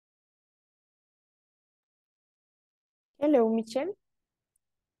Hello, Michelle.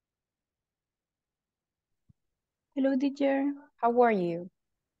 Hello, teacher. How are you?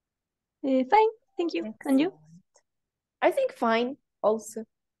 Fine, thank you. And you? Excellent. I think fine also.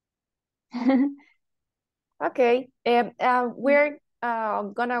 Okay. We're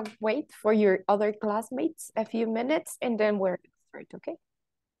gonna wait for your other classmates a few minutes and then we're gonna start, okay?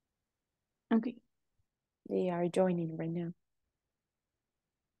 Okay. They are joining right now.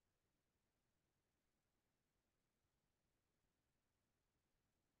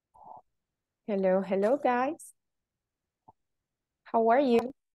 Hello, hello, guys. How are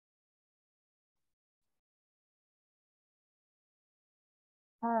you?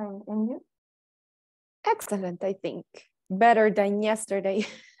 Fine, and you? Excellent, I think. Better than yesterday.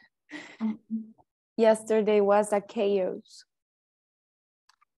 Yesterday was a chaos,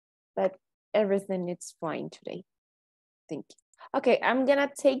 but everything is fine today. Thank you. Okay, I'm gonna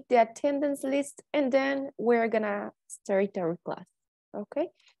take the attendance list and then we're gonna start our class. Okay,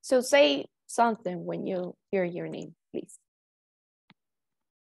 so say something when you hear your name, please.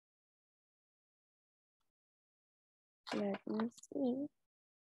 Let me see.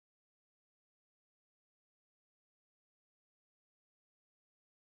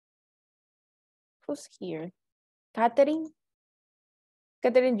 Who's here? Catherine?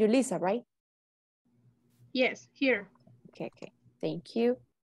 Catherine Julissa, right? Yes, here. Okay, okay. Thank you.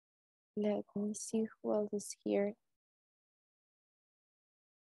 Let me see who else is here.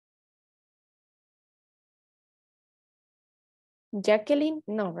 Jacqueline?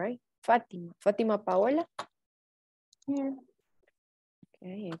 No, right? Fatima. Fatima Paola? Here.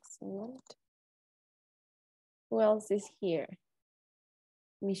 Okay, excellent. Who else is here?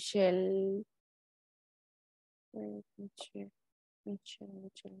 Michelle. Michelle.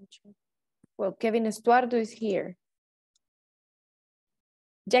 Well, Kevin Estuardo is here.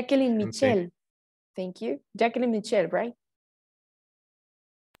 Jacqueline Michelle. Okay. Thank you. Jacqueline Michelle, right?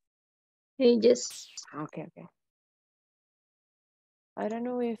 Hey, yes. Okay. I don't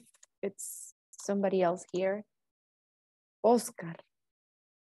know if it's somebody else here. Oscar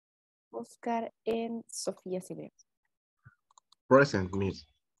and Sofia Silvia. Present, miss.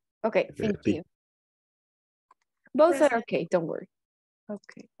 Okay, thank you. Both are okay, don't worry.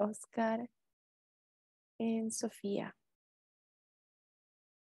 Okay, Oscar and Sofia.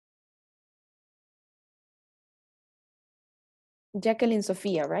 Jacqueline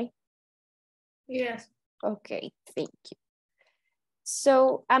Sofia, right? Yes. Okay, thank you.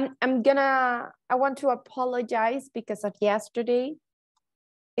 So I want to apologize because of yesterday.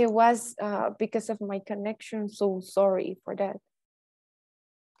 It was because of my connection, so sorry for that.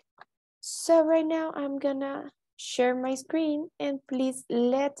 So right now I'm gonna share my screen and please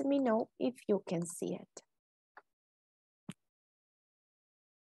let me know if you can see it.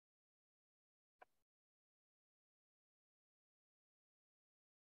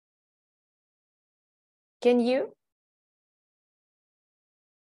 Can you?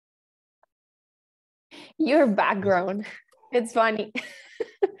 Your background, it's funny.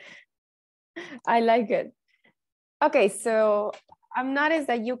 I like it. Okay, so I'm noticed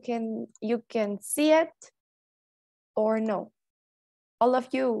that you can see it or no. All of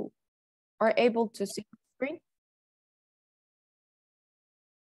you are able to see the screen?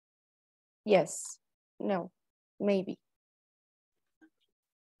 Yes, no, maybe.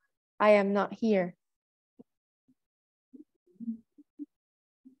 I am not here.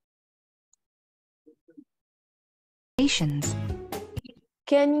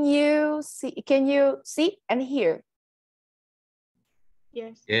 Can you see and hear?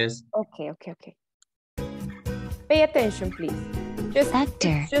 Yes. Yes. Okay. Pay attention, please. Just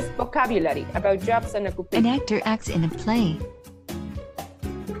Actor. It's just vocabulary about jobs and An occupations. actor acts in a play.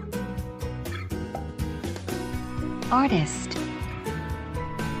 Artist.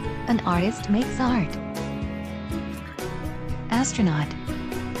 An artist makes art. Astronaut.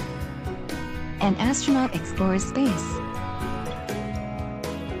 An astronaut explores space.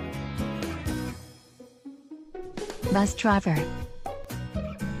 Bus driver.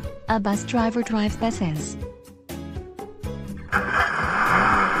 A bus driver drives buses.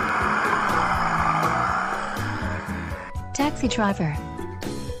 Taxi driver.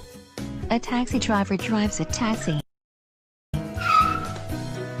 A taxi driver drives a taxi.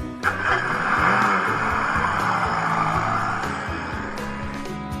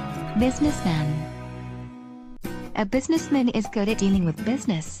 Businessman. A businessman is good at dealing with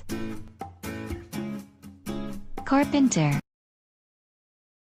business. Carpenter.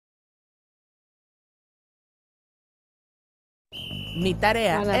 Mi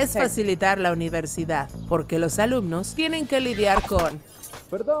tarea es facilitar la universidad, porque los alumnos tienen que lidiar con...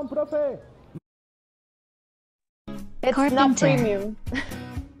 Perdón, profe. It's not Carpenter. premium.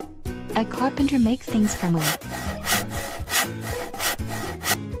 A carpenter makes things from wood.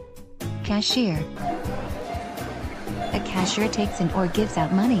 Cashier. A cashier takes in or gives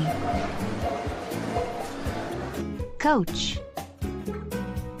out money. Coach.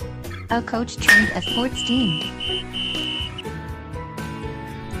 A coach trains a sports team.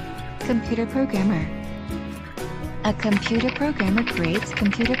 Computer programmer. A computer programmer creates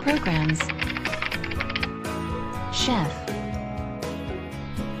computer programs. Chef.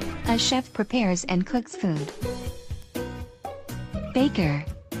 A chef prepares and cooks food. Baker.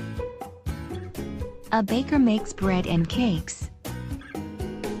 A baker makes bread and cakes.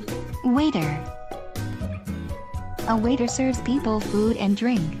 Waiter. A waiter serves people food and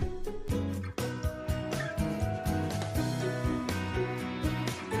drink.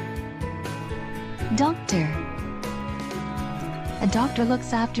 Doctor. A doctor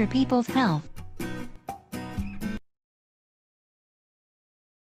looks after people's health.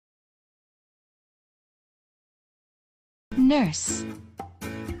 Nurse.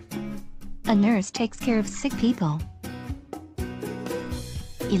 A nurse takes care of sick people.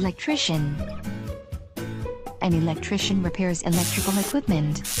 Electrician. An electrician repairs electrical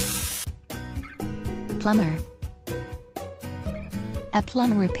equipment. Plumber. A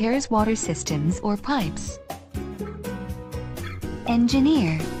plumber repairs water systems or pipes.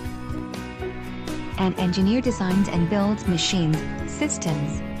 Engineer. An engineer designs and builds machines,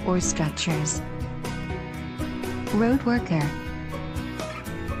 systems, or structures. Road worker.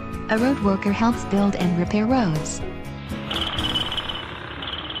 A road worker helps build and repair roads.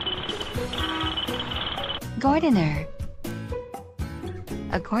 Gardener.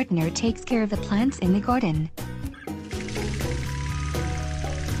 A gardener takes care of the plants in the garden.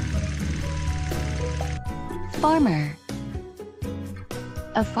 Farmer.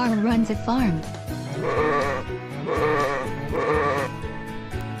 A farmer runs a farm.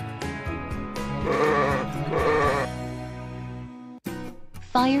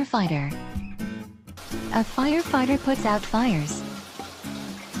 Firefighter. A firefighter puts out fires.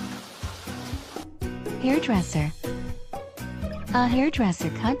 Hairdresser. A hairdresser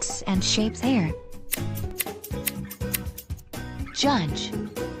cuts and shapes hair. Judge.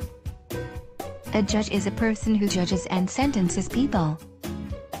 A judge is a person who judges and sentences people.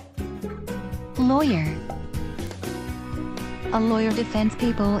 Lawyer. A lawyer defends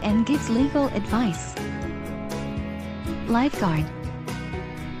people and gives legal advice. Lifeguard.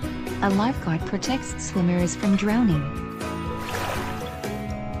 A lifeguard protects swimmers from drowning.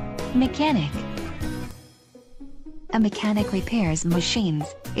 Mechanic. A mechanic repairs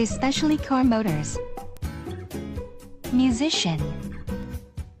machines, especially car motors. Musician.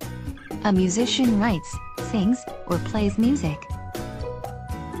 A musician writes, sings, or plays music.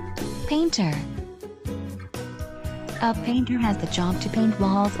 Painter. A painter has the job to paint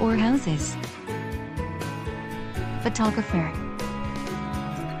walls or houses. Photographer.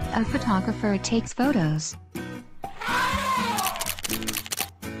 A photographer takes photos.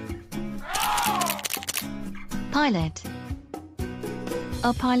 Pilot.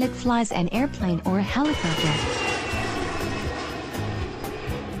 A pilot flies an airplane or a helicopter.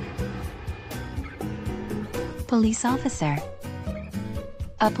 Police officer.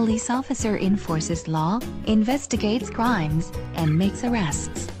 A police officer enforces law, investigates crimes, and makes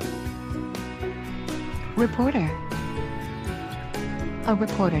arrests. Reporter. A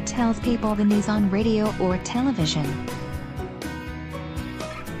reporter tells people the news on radio or television.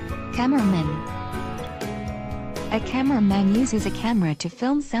 Cameraman. A cameraman uses a camera to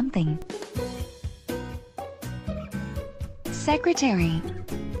film something. Secretary.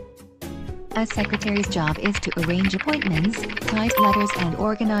 A secretary's job is to arrange appointments, type letters, and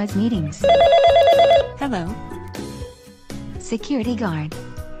organize meetings. Hello. Security guard.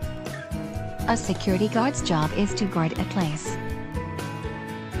 A security guard's job is to guard a place.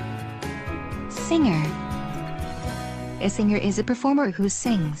 Singer. A singer is a performer who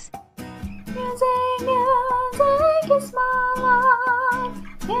sings. Music, music is my life.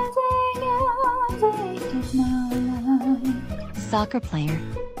 Music, music is my life. Soccer player.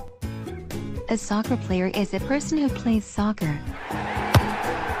 A soccer player is a person who plays soccer.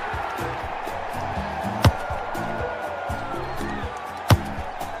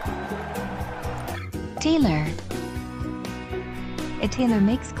 Tailor. A tailor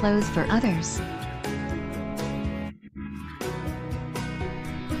makes clothes for others.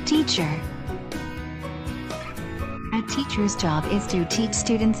 Teacher. A teacher's job is to teach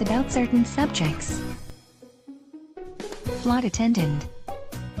students about certain subjects. Flight attendant.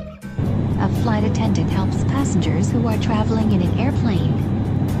 A flight attendant helps passengers who are traveling in an airplane.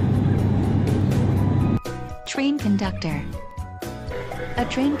 Train conductor. A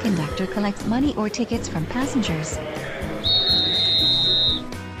train conductor collects money or tickets from passengers.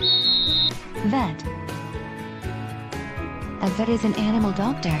 Vet. A vet is an animal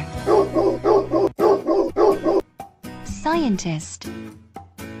doctor. Scientist.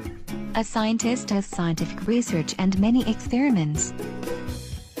 A scientist does scientific research and many experiments.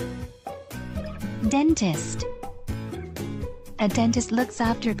 Dentist. A dentist looks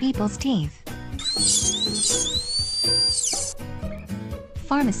after people's teeth.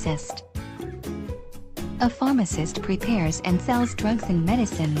 Pharmacist. A pharmacist prepares and sells drugs and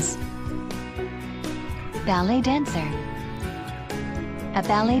medicines. Ballet dancer. A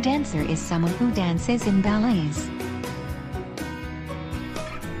ballet dancer is someone who dances in ballets.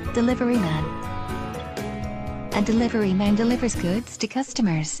 Delivery man. A delivery man delivers goods to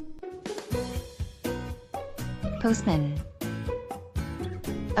customers. Postman.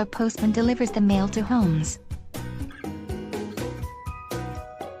 A postman delivers the mail to homes.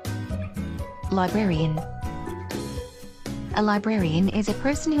 Librarian. A librarian is a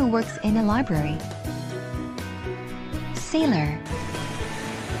person who works in a library. Sailor.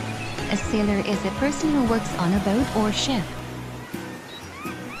 A sailor is a person who works on a boat or ship.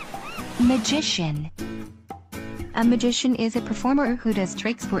 Magician. A magician is a performer who does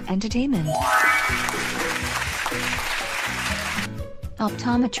tricks for entertainment.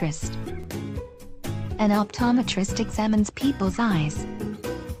 Optometrist. An optometrist examines people's eyes.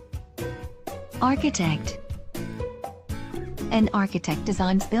 Architect. An architect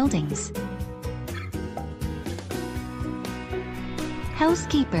designs buildings.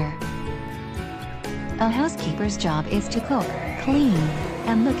 Housekeeper. A housekeeper's job is to cook, clean,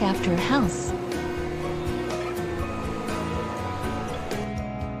 and look after a house.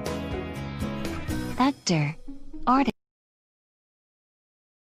 Actor. Artist.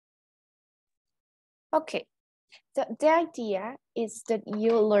 Okay, so the idea is that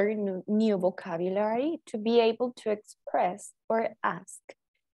you learn new vocabulary to be able to express or ask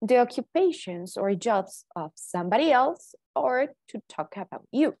the occupations or jobs of somebody else or to talk about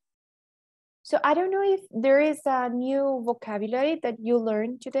you. So I don't know if there is a new vocabulary that you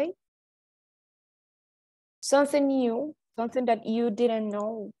learned today. Something new, something that you didn't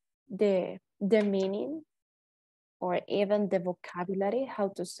know the meaning or even the vocabulary, how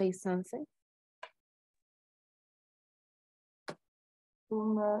to say something.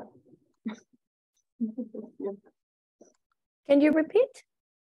 Can you repeat?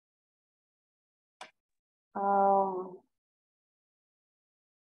 No.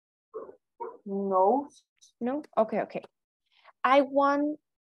 No? Okay. I want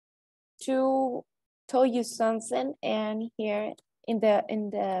to tell you something, and here in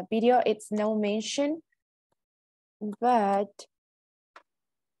the video it's no mention, but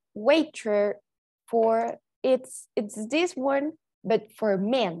waiter for it's this one, but for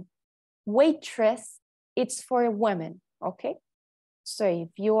men. Waitress, it's for women, okay? So if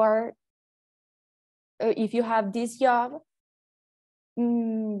you are if you have this job,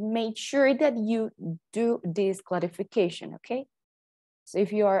 make sure that you do this clarification, okay? So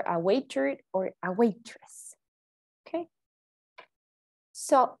if you are a waiter or a waitress, okay?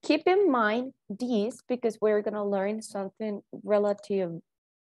 So keep in mind this because we're gonna learn something relative,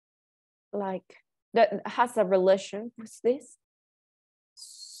 like that has a relation with this.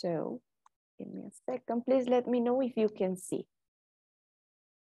 So give me a second, please let me know if you can see.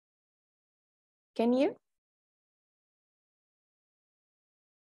 Can you?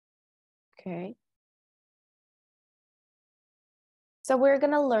 Okay. So we're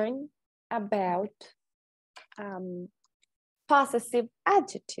gonna learn about possessive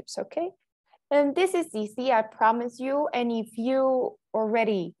adjectives, okay? And this is easy, I promise you. And if you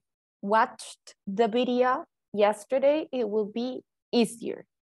already watched the video yesterday, it will be easier.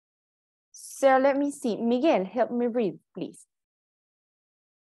 So let me see. Miguel, help me read, please.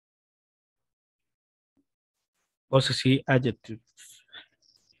 Possessive adjectives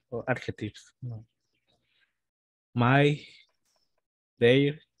or adjectives. No. My,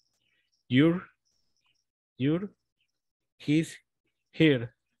 their, your, his,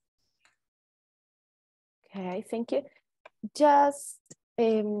 here. Okay, thank you. Just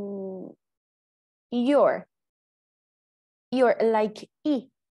your like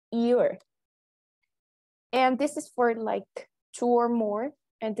your. And this is for like two or more.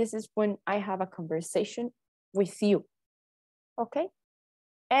 And this is when I have a conversation with you, okay?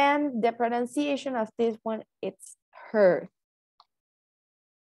 And the pronunciation of this one, it's her.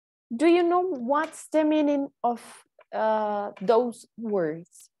 Do you know what's the meaning of those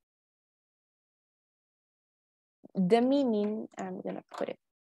words? The meaning, I'm gonna put it,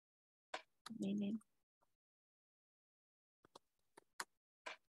 meaning.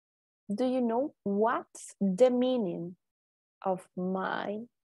 Do you know what's the meaning of my,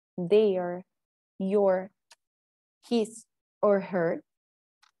 their, your, his, or her?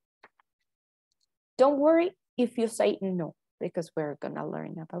 Don't worry if you say no, because we're gonna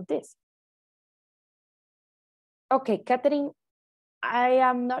learn about this. Okay, Catherine, I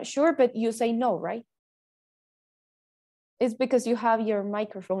am not sure, but you say no, right? It's because you have your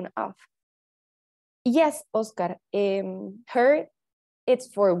microphone off. Yes, Oscar, her, it's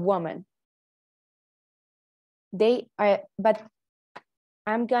for woman. They are, but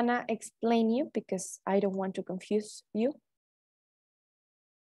I'm gonna explain you because I don't want to confuse you.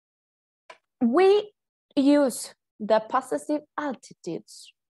 We use the possessive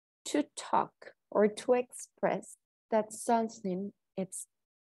adjectives to talk or to express that something it's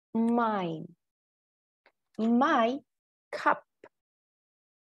mine. My cup,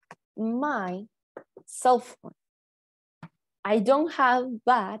 my cell phone. I don't have,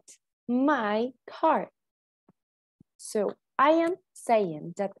 but my car. So I am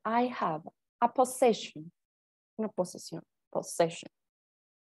saying that I have a possession, not possession, possession.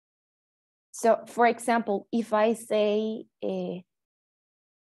 So for example, if I say,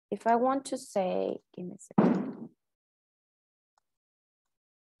 if I want to say, give me a second,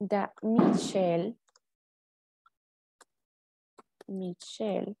 that Michelle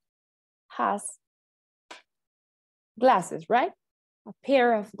has glasses, right? A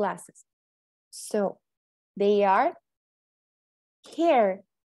pair of glasses. So they are her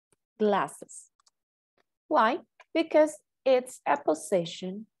glasses. Why? Because it's a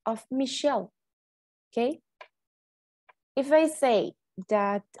possession of Michelle, okay? If I say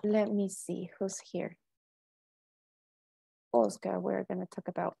that, let me see who's here. Oscar, we're gonna talk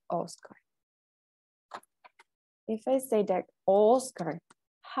about Oscar. If I say that Oscar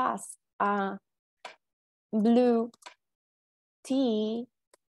has a blue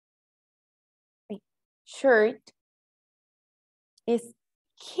shirt, is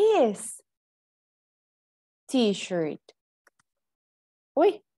his t-shirt.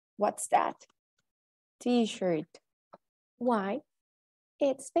 Wait, what's that? T-shirt. Why?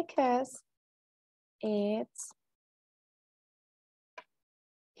 It's because it's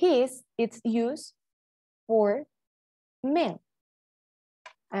used for men.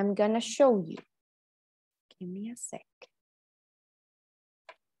 I'm gonna show you. Give me a sec.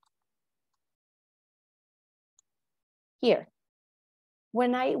 Here,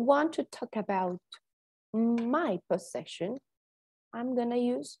 when I want to talk about my possession, I'm gonna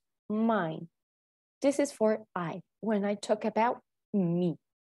use mine. This is for I, when I talk about me.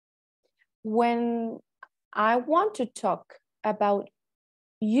 When I want to talk about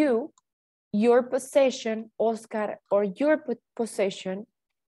you, your possession, Oscar, or your possession,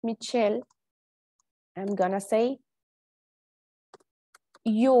 Michelle, I'm gonna say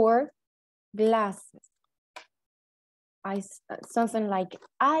your glasses. Something like,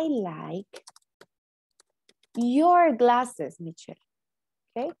 I like your glasses, Michelle,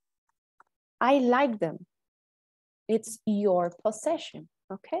 okay? I like them. It's your possession,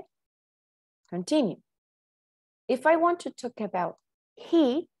 okay? Continue. If I want to talk about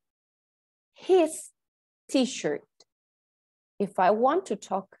his t-shirt. If I want to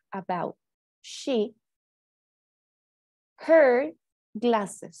talk about she, her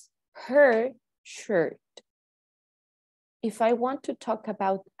glasses, her shirt. If I want to talk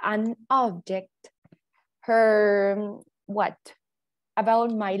about an object, her, what?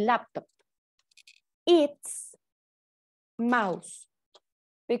 About my laptop. It's mouse,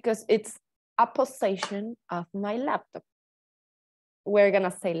 because it's a possession of my laptop. We're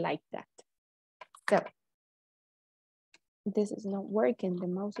gonna say like that. So, this is not working, the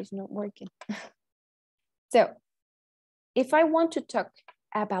mouse is not working. So, if I want to talk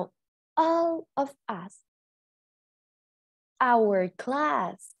about all of us, our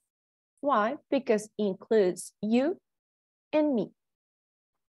class. Why? Because it includes you and me.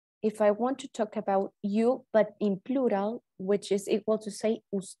 If I want to talk about you, but in plural, which is equal to say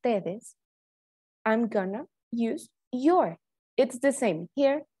ustedes, I'm gonna use your. It's the same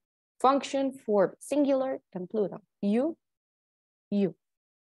here. Function for singular and plural. You, you.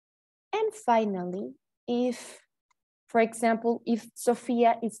 And finally, if, for example, if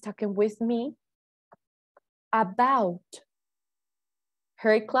Sophia is talking with me about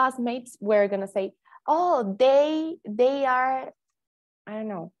her classmates, we're gonna say, oh, they are, I don't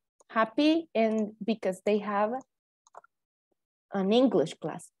know, happy and because they have an English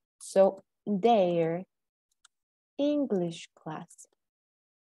class. So their English class.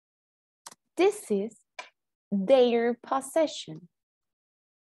 This is their possession.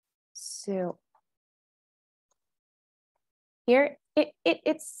 So here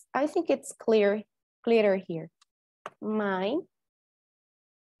I think it's clearer here. Mine,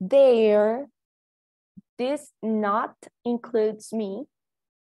 their, this not includes me.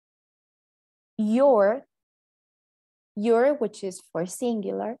 Your, which is for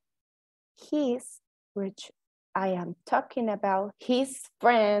singular. His, which I am talking about, his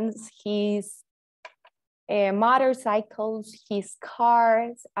friends, his motorcycles, his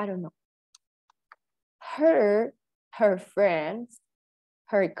cars, I don't know. Her friends,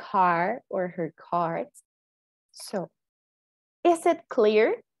 her car or her cars. So, is it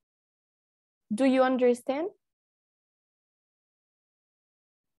clear? Do you understand?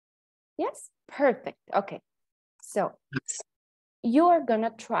 Yes, perfect. Okay, so you are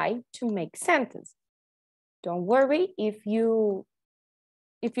gonna try to make sentences. Don't worry if you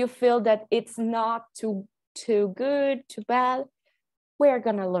feel that it's not too good, too bad. We're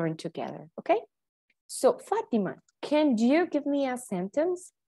gonna learn together, okay? So Fatima, can you give me a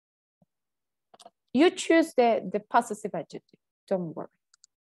sentence? You choose the possessive adjective. Don't worry.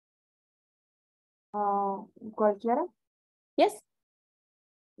 Cualquiera. Yes.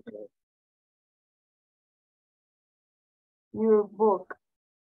 Your book.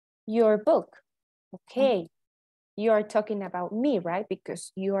 Your book. Okay. You are talking about me, right?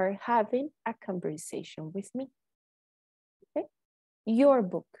 Because you are having a conversation with me. Okay. Your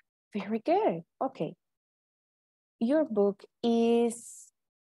book. Very good. Okay. Your book is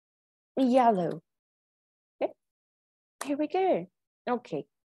yellow. Okay. Very good. Okay.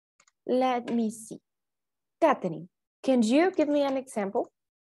 Let me see. Catherine, can you give me an example?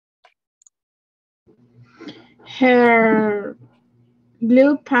 Her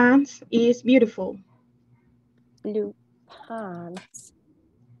blue pants is beautiful. Blue pants.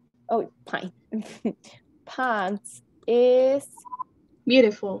 Oh, pine. Pants is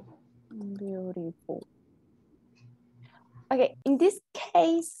Beautiful. beautiful. Okay, in this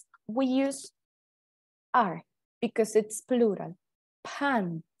case, we use are because it's plural.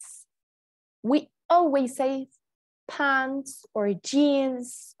 Pants. We always say pants or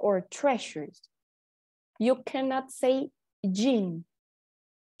jeans or treasures. You cannot say jean,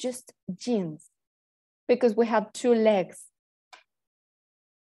 just jeans, because we have two legs.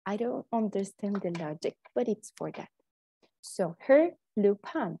 I don't understand the logic, but it's for that. So her blue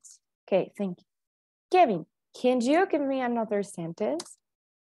pants. Okay, thank you. Kevin, can you give me another sentence?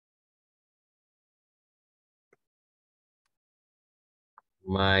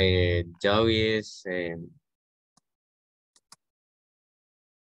 My job is,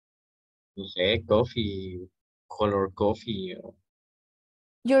 no sé, coffee, color coffee,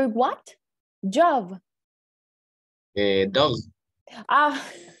 Your what? Job. dog. Ah,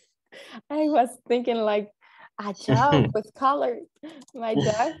 I was thinking like a job with color. My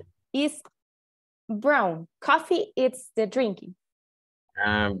dog is brown. Coffee, it's the drinking.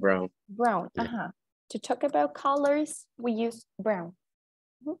 Brown. Brown, Yeah. To talk about colors, we use brown.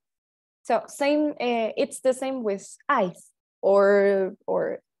 So same, it's the same with eyes or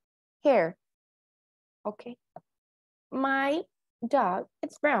hair. Okay. My dog,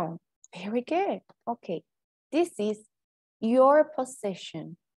 it's brown. Very good. Okay. This is your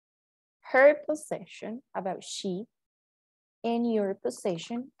possession. Her possession about she, and your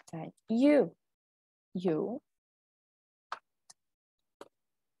possession about you. You,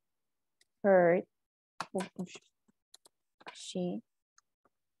 her, she,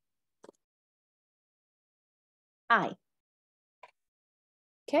 I.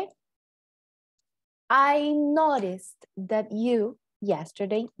 Okay. I noticed that you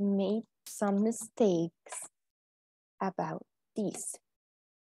yesterday made some mistakes about this.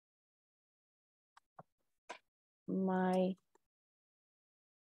 My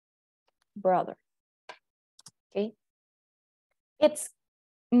brother. Okay. It's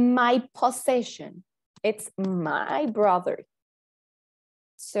my possession. It's my brother.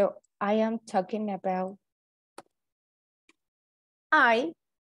 So I am talking about I,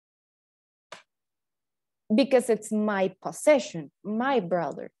 because it's my possession, my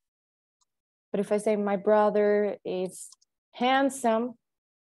brother. But if I say my brother is handsome,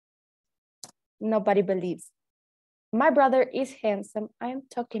 nobody believes. My brother is handsome. I'm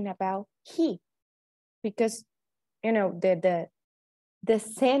talking about he, because you know the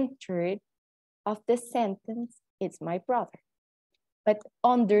center of the sentence is my brother. But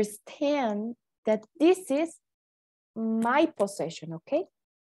understand that this is my possession, okay?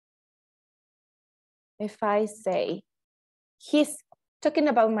 If I say he's talking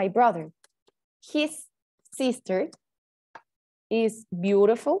about my brother, his sister is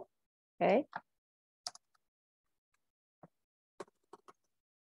beautiful, okay?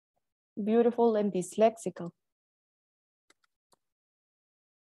 Beautiful and dyslexical.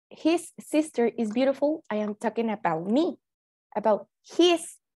 his sister is beautiful, I am talking about me, about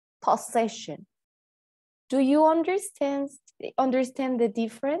his possession. Do you understand the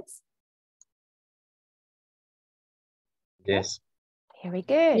difference? Yes. Very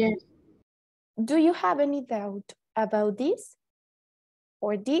good. Yes. Do you have any doubt about this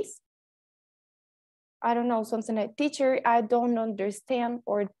or this? I don't know, something like teacher, I don't understand,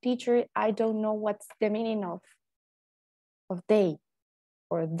 or teacher, I don't know what's the meaning of they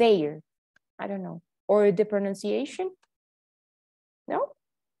or their, I don't know, or the pronunciation? No?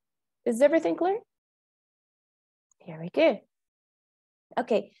 Is everything clear? Very good.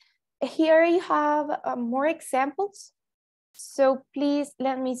 Okay, here you have more examples. So please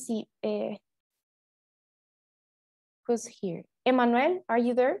let me see who's here. Emmanuel, are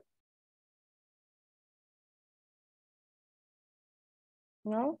you there?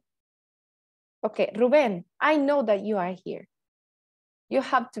 No? Okay, Ruben, I know that you are here. You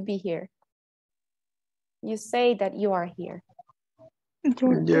have to be here. You say that you are here.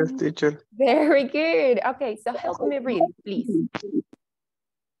 Yes, teacher. Very good. Okay, so help me read, please.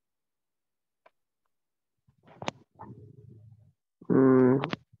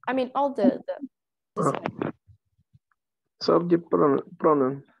 I mean, all the slide. Subject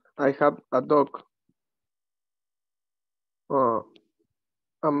pronoun. I have a dog.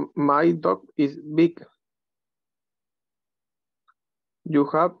 My dog is big. You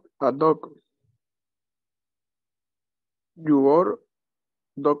have a dog. Your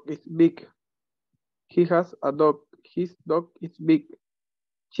dog is big. He has a dog. His dog is big.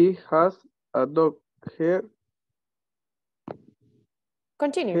 She has a dog.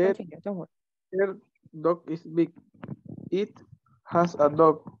 Continue, don't worry. Her dog is big. It has a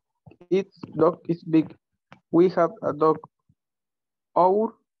dog. Its dog is big. We have a dog.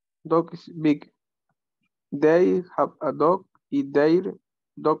 Our dog is big. They have a dog. Their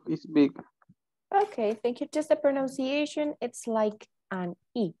dog is big. Okay, thank you. Just the pronunciation, it's like an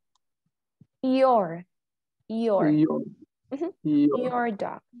E. Your. Mhm. Your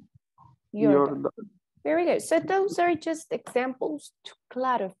dog. Your dog. Very good. So those are just examples to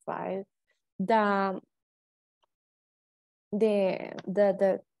clarify the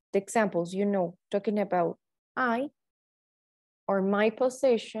examples, you know, talking about I or my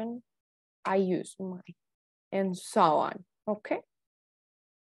possession, I use my, and so on. Okay.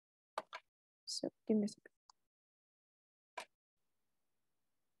 So give me a second.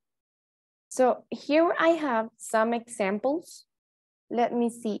 So here I have some examples. Let me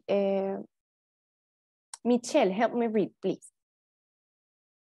see. Michelle, help me read, please.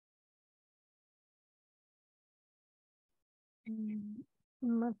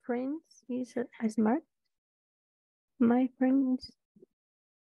 My friend is smart. My friends.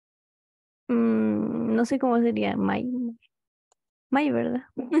 No sé cómo sería my, ¿verdad?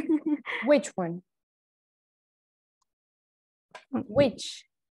 Which one? Which?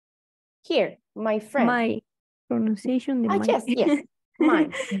 Here, my friend. My pronunciation. Yes, yes,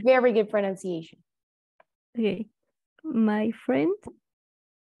 mine. Very good pronunciation. Okay. My friend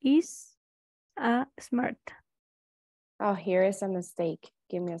is smart. Oh, here is a mistake.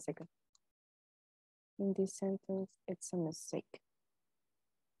 Give me a second. In this sentence, it's a mistake.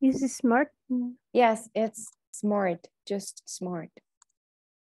 Is it smart? Yes, it's smart, just smart.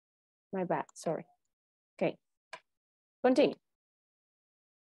 My bad, sorry. Okay, continue.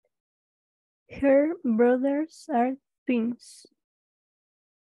 Her brothers are twins.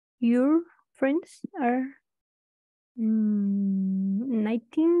 Your friends are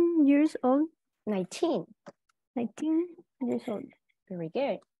 19 years old. 19. 19 years old. Very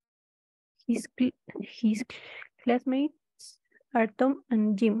good. His classmates are Tom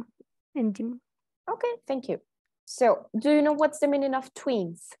and Jim. Okay, thank you. So, do you know what's the meaning of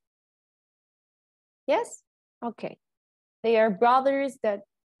twins? Yes? Okay. They are brothers that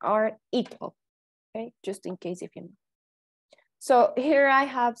are equal. Okay, just in case if you know. So here I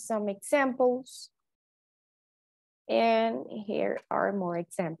have some examples. And here are more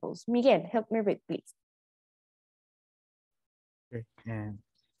examples. Miguel, help me read, please. Okay.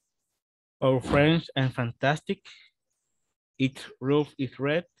 Our friends and fantastic. Its roof is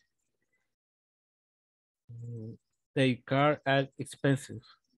red. Their car are expensive.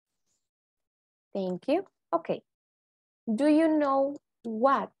 Thank you. Okay. Do you know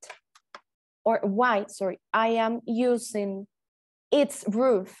what or why, sorry, I am using its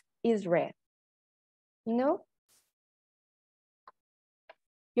roof is red? No?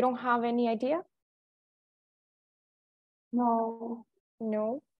 You don't have any idea? No.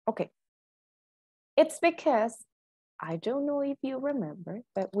 No? Okay. It's because, I don't know if you remember,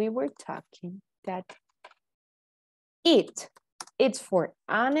 but we were talking that it It's for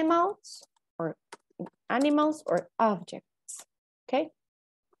animals or objects, okay?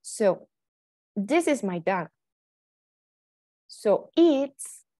 So this is my dog. So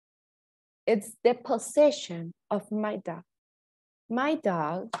it's the possession of my dog. My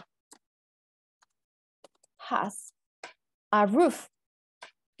dog has a roof.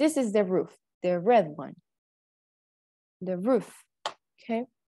 This is the roof, the red one. The roof, okay?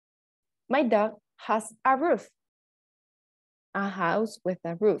 My dog has a roof. A house with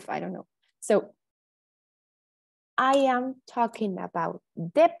a roof, I don't know. So I am talking about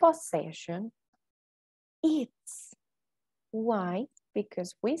the possession. It's. Why?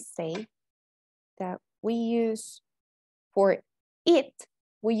 Because we say that we use for it,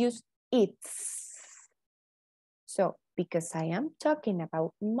 we use its. So because I am talking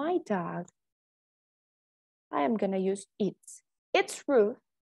about my dog, I am gonna use its. Its roof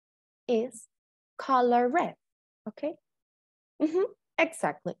is color red, okay?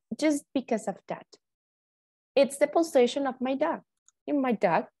 Exactly, just because of that. It's the possession of my dog. And my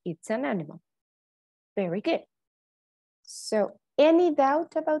dog, it's an animal. Very good. So any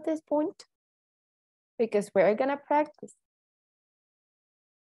doubt about this point? Because we're gonna practice.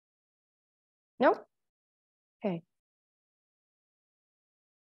 No? Okay.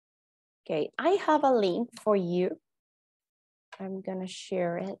 Okay, I have a link for you. I'm gonna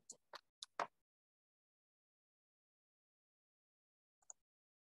share it.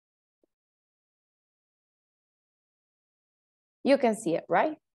 You can see it,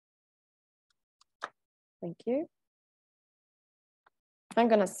 right? Thank you. I'm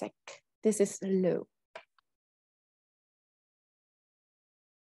gonna check. This is low.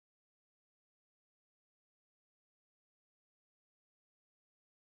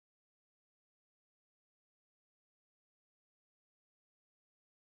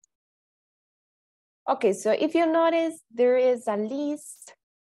 Okay, so if you notice, there is a list.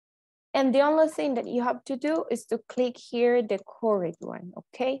 And the only thing that you have to do is to click here the correct one,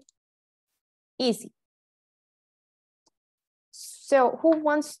 okay? Easy. So who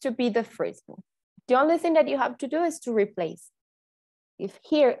wants to be the first one? The only thing that you have to do is to replace. If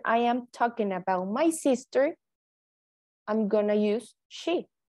here I am talking about my sister, I'm gonna use she.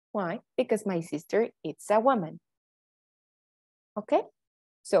 Why? Because my sister is a woman. Okay?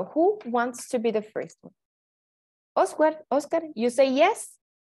 So who wants to be the first one? Oscar, you say yes?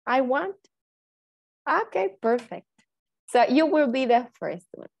 I want? Okay, perfect. So you will be the first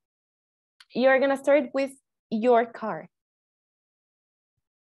one. You're gonna start with your car.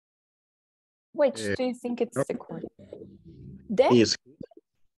 Which do you think it's the correct?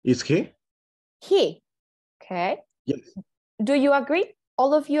 Is he? He. Okay. Yes. Do you agree?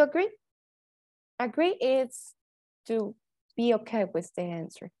 All of you agree? Agree is to be okay with the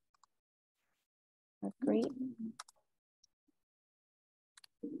answer. Agree.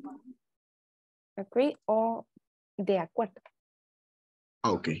 Agree or de acuerdo?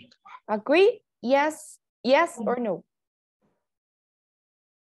 Okay. Agree? Yes, yes or no?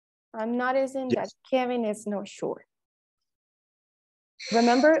 I'm noticing that Kevin is not sure.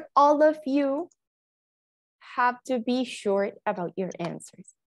 Remember, all of you have to be sure about your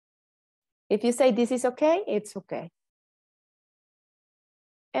answers. If you say this is okay, it's okay.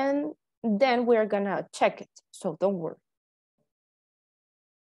 And then we're gonna check it, so don't worry.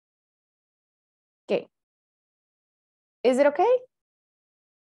 Okay. Is it okay?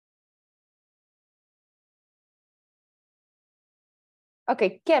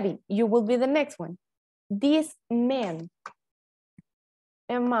 Okay, Kevin, you will be the next one. This man,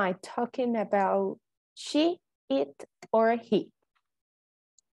 am I talking about she, it, or he?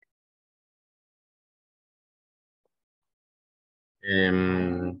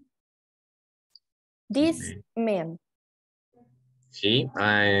 This man. He,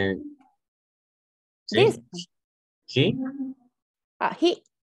 This. he. He.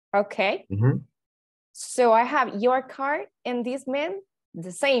 Okay. So I have your car and this man,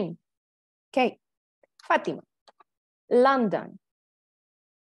 the same. Okay. Fatima. London.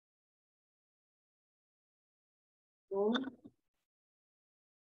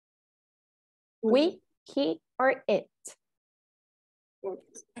 We, he, or it?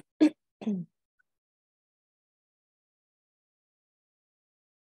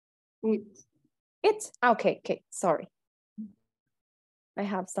 It's okay, sorry. I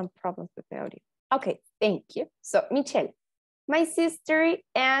have some problems with the audio. Okay, thank you. So, Michelle, my sister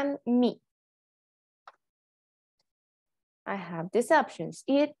and me. I have these options,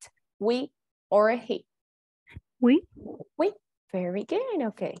 it, we, or he. We. We, very good,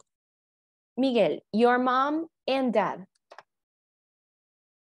 okay. Miguel, your mom and dad.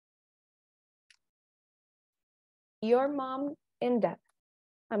 Your mom and dad.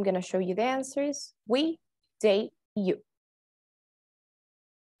 I'm gonna show you the answers. We, they, you.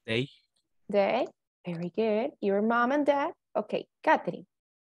 They. They, very good. Your mom and dad. Okay, Catherine.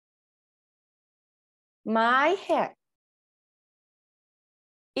 My hair.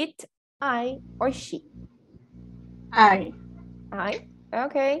 It, I, or she? I. I,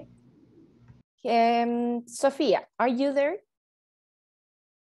 okay. Sophia, are you there?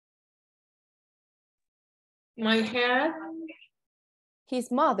 My hair.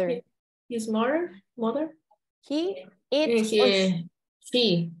 His mother. His mother. He, it, or she?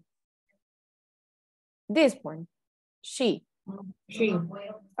 She. This one. She. She.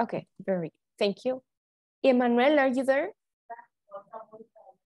 Okay, very good. Thank you. Emmanuel, are you there?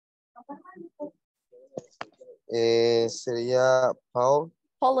 Sería Paul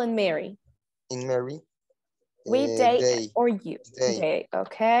Paul and Mary. and Mary. We, they, or you? They.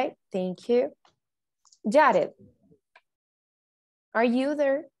 Okay, thank you. Jared, are you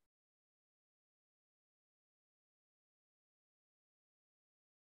there?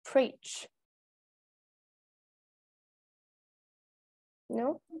 Preach.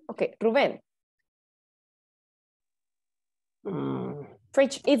 No? Okay, Ruben.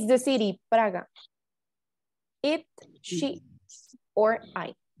 Preach, it's the city, Praga. It, she, or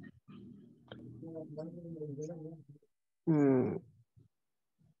I?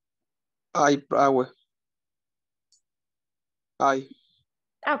 I.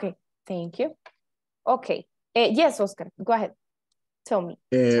 Okay, thank you. Okay, yes, Oscar, go ahead. Tell me.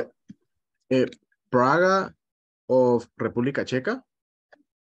 Praga of República Checa.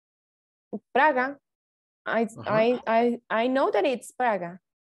 Praga. I know that it's Praga.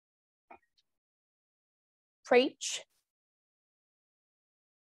 Preach.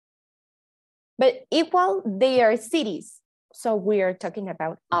 But equal, they are cities. So we are talking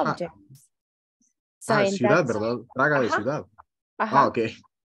about objects. So ciudad, ¿verdad? Praga de ciudad. Okay.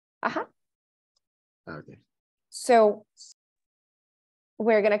 Okay. So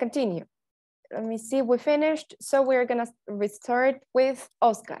we're going to continue. Let me see, we finished. So we're going to restart with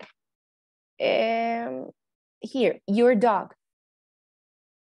Oscar. Here, your dog.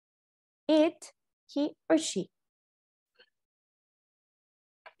 It, he, or she?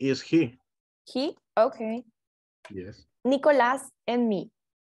 Is he? He, okay. Yes. Nicolas and me.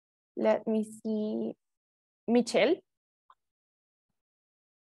 Let me see. Michelle.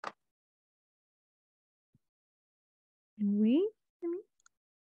 We?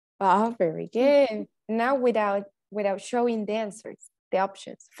 Oh, very good. Now without showing the answers, the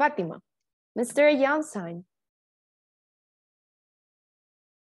options. Fatima. Mr. Youngsign.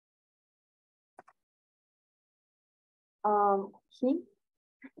 He.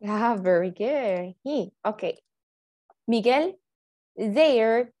 Ah, very good. He. Okay. Miguel,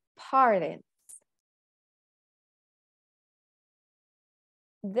 their parents.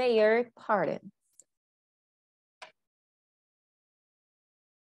 Their parents.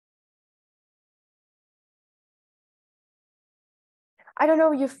 I don't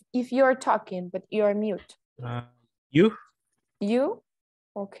know if you're talking, but you're mute. You? You?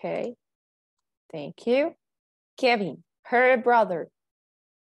 Okay. Thank you. Kevin, her brother.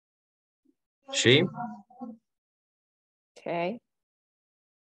 She. Okay.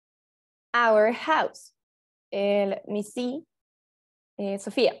 Our house. Let me see.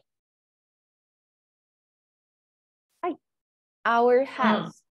 Sofia. Hi. Our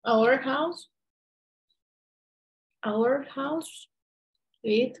house. Our house. Our house.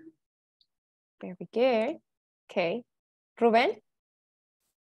 It. Very good. Okay. Ruben.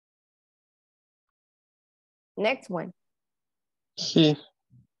 Next one. He.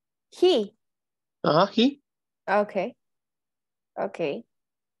 He. He. Okay. Okay.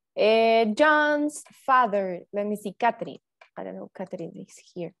 John's father. Let me see. Catherine. I don't know. Catherine is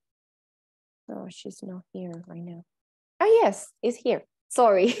here. No, she's not here right now. Oh, yes, it's here.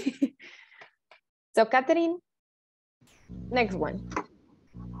 Sorry. So, Catherine, next one.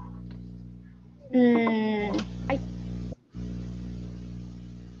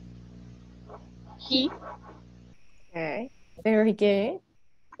 He. Okay, very good.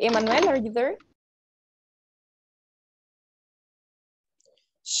 Emmanuel, are you there?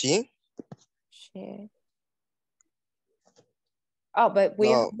 She. She. Oh, but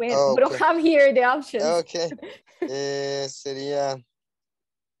we okay. don't have here the options. Okay. Sería.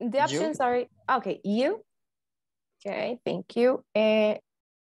 The options are, okay, you. Okay, thank you.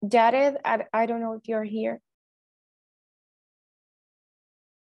 Jared, I don't know if you're here.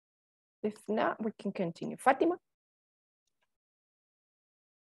 If not, we can continue. Fatima.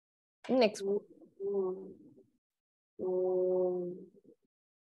 Next one.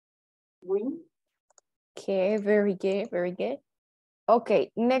 Okay, very good, very good.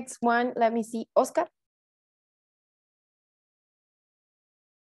 Okay, next one, let me see. Oscar?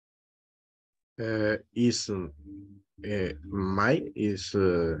 Is my, is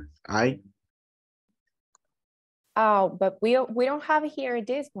I. Oh, but we don't have here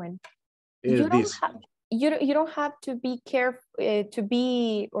this one. Is You don't this. have you don't have to be careful to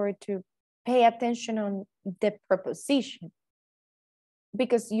be or to pay attention on the preposition,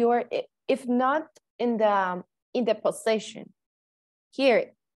 because you're, if not in the possession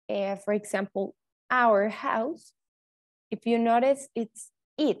here, for example, our house, if you notice, it's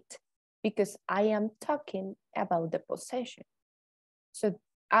it, because I am talking about the possession. So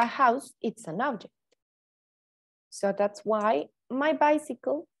a house, it's an object. So that's why my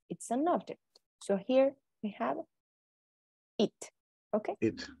bicycle, it's an object. So here we have it. Okay.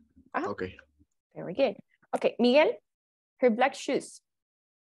 It. Okay. Very good. Okay, Miguel, her black shoes.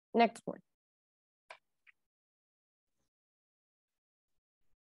 Next one.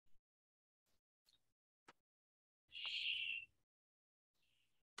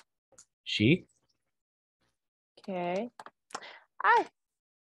 She. Okay. Ah,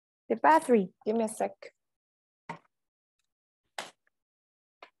 the battery. Give me a sec.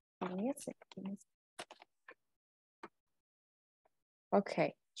 Give me a sec. Give me a sec.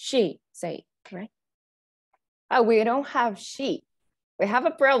 Okay, she, say, right? Oh, we don't have she. We have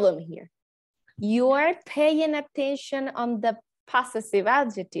a problem here. You are paying attention on the possessive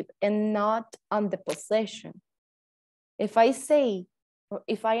adjective and not on the possession. If I say, or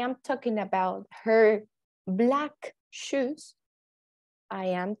if I am talking about her black shoes, I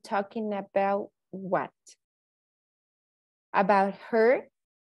am talking about what? About her,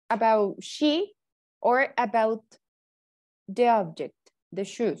 about she, or about the object, the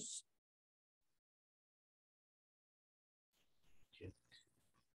shoes?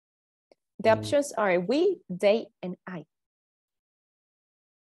 The options are we, they, and I.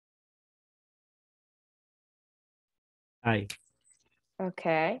 I.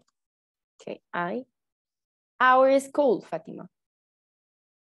 Okay. Okay, I. Our school, Fatima.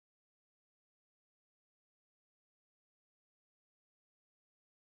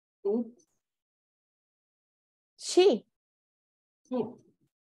 She.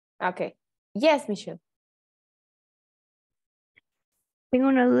 Okay. Yes, Michelle. Tengo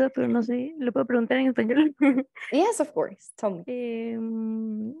una duda, pero no sé. ¿Lo puedo preguntar en español? Yes, of course. Tell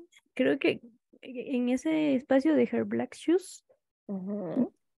me. Creo que en ese espacio de her black shoes,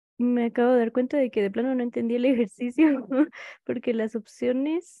 me acabo de dar cuenta de que de plano no entendí el ejercicio, porque las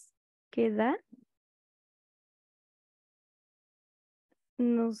opciones que da,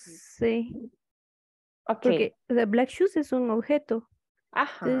 no sé. Okay. Porque, o sea, black shoes es un objeto.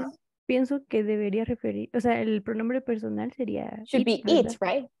 Ajá. Entonces, pienso que debería referir, o sea, el pronombre personal sería Should it, be ¿verdad? it,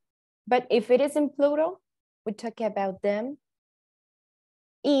 right? But if it is in plural, we talk about them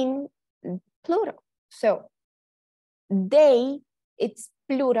in plural. So they, it's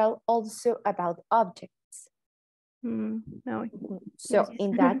plural also about objects. No. So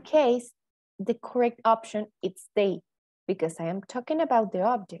in that case, the correct option is they, because I am talking about the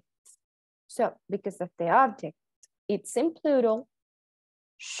objects. So because of the object, it's in plural.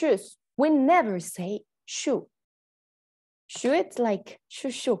 Shoes, we never say shoe. Shoe, it's like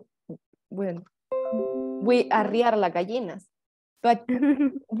shoo. When we arriar las gallinas. But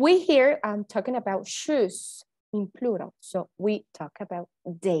we here, I'm talking about shoes in plural. So we talk about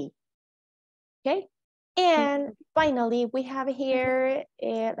they. Okay. And finally, we have here,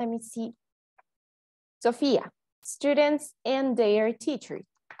 let me see. Sophia, students and their teachers.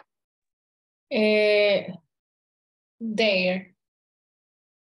 There.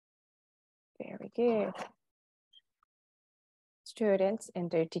 Very good. Students and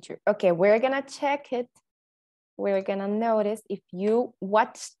their teacher. Okay, we're gonna check it. We're gonna notice if you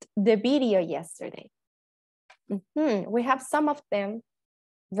watched the video yesterday. We have some of them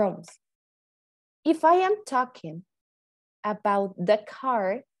wrong. If I am talking about the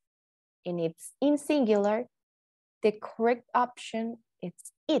car and it's in singular, the correct option is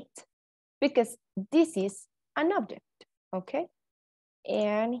it, because this is an object, okay?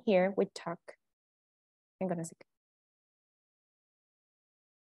 And here we talk, I'm gonna see.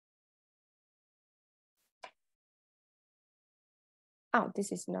 Oh,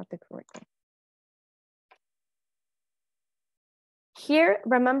 this is not the correct one. Here,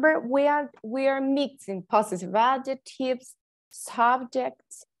 remember, we are mixing possessive adjectives,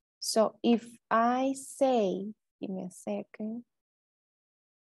 subjects. So if I say, give me a second.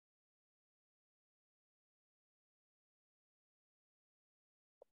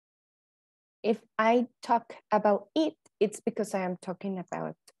 If I talk about it, it's because I am talking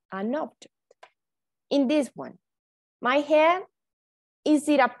about an object. In this one, my head, Is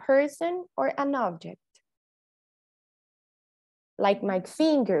it a person or an object? Like my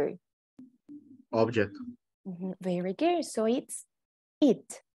finger. Object. Very good. So it's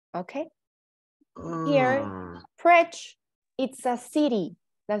it, okay? Here, Preach, it's a city,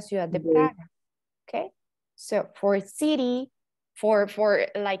 la ciudad de Praga, okay? So for city, for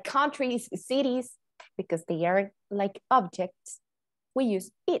like countries, cities, because they are like objects, we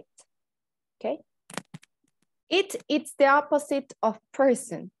use it, okay? It's the opposite of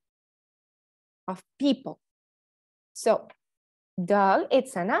person, of people. So dog,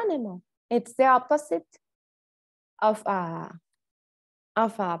 it's an animal. It's the opposite of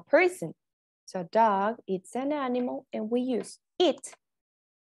a person. So dog, it's an animal, and we use it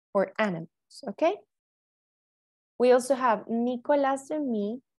for animals, okay? We also have Nicolas and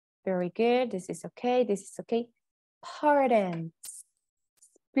me. Very good. This is okay. This is okay. Parents,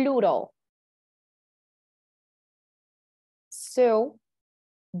 plural. So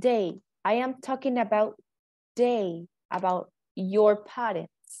they, I am talking about they, about your parents.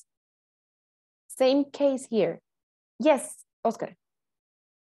 Same case here. Yes, Oscar.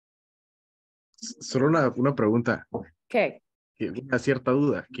 Solo una pregunta. ¿Qué? Una cierta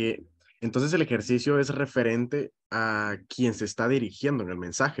duda, que entonces el ejercicio es referente a quien se está dirigiendo en el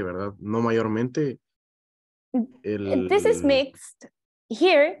mensaje, ¿verdad? No mayormente This is mixed.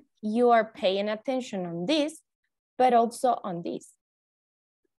 Here, you are paying attention on this, but also on this.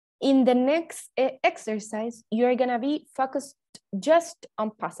 In the next exercise, you're gonna be focused just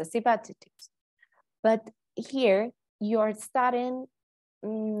on possessive adjectives. But here, you're studying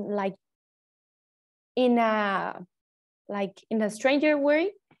like in a stranger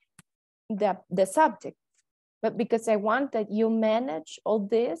way, the subject. But because I want that you manage all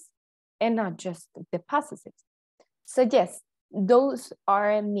this and not just the possessives. So yes, those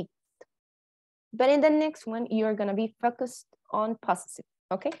are mixed. But in the next one, you're gonna be focused on possessive,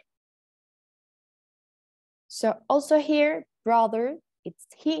 okay? So also here, brother, it's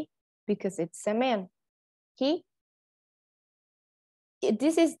he, because it's a man. He,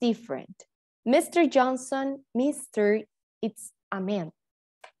 this is different. Mr. Johnson, Mr., it's a man.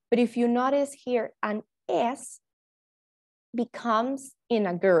 But if you notice here, an S becomes in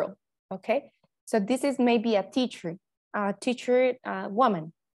a girl, okay? So this is maybe a teacher, a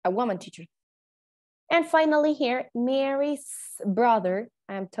woman teacher. And finally here, Mary's brother,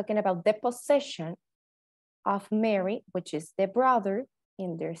 I'm talking about the possession of Mary, which is the brother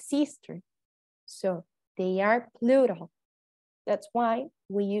and their sister. So they are plural. That's why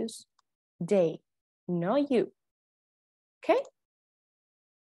we use they, not you, okay?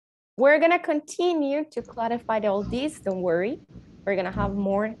 We're gonna continue to clarify all this, don't worry. We're gonna have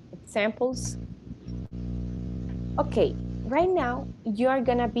more examples. Okay, right now, you're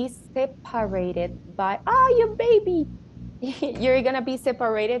gonna be separated by, you baby. You're gonna be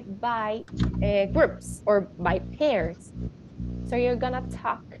separated by groups or by pairs. So you're gonna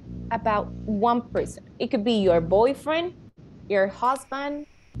talk about one person. It could be your boyfriend, your husband,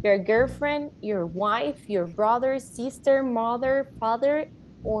 your girlfriend, your wife, your brother, sister, mother, father,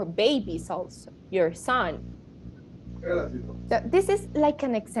 or babies also, your son. So this is like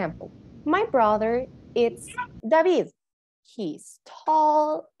an example. My brother, it's David. He's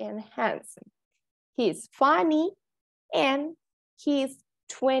tall and handsome. He's funny and he's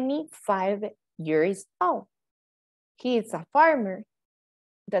 25 years old. He is a farmer.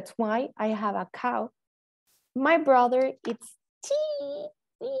 That's why I have a cow. My brother, it's teeny,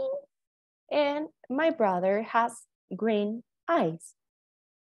 and my brother has green eyes.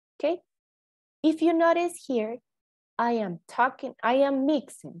 Okay? If you notice here, I am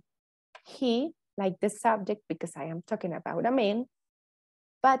mixing he, like the subject, because I am talking about a man,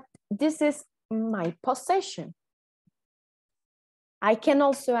 but this is my possession. I can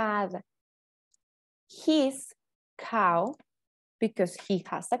also add his cow, because he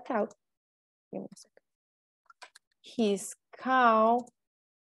has a cow. Give me a second. His cow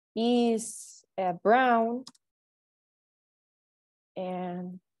is brown,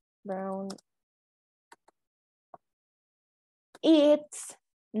 and brown. Its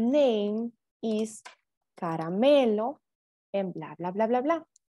name is Caramelo, and blah, blah, blah, blah, blah.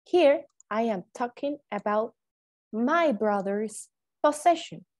 Here, I am talking about my brother's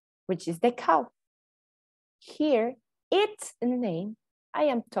possession, which is the cow. Here, its name, I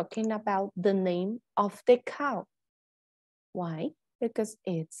am talking about the name of the cow. Why? Because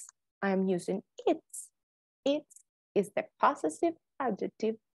I'm using its. It is the possessive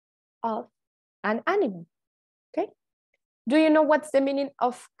adjective of an animal, okay? Do you know what's the meaning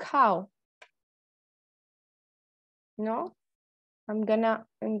of cow? No? I'm gonna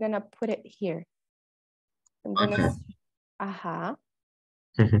put it here. I'm gonna,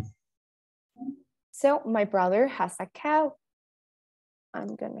 So my brother has a cow.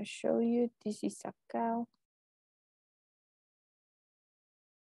 I'm gonna show you, this is a cow.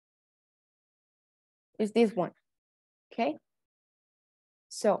 Is this one, okay?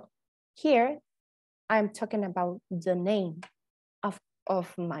 So here I'm talking about the name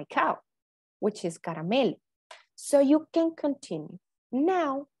of my cow, which is Caramel. So you can continue.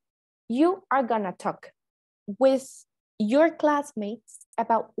 Now you are gonna talk with your classmates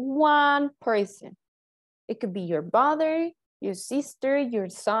about one person. It could be your brother, your sister, your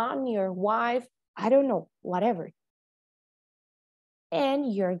son, your wife, I don't know, whatever.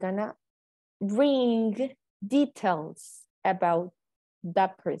 And you're gonna bring details about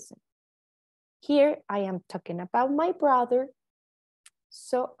that person. Here I am talking about my brother,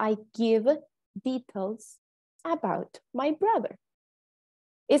 so I give details about my brother.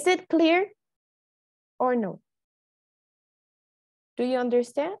 Is it clear or no? Do you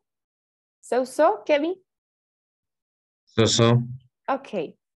understand? So, Kevin? So.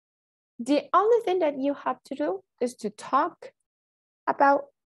 Okay. The only thing that you have to do is to talk about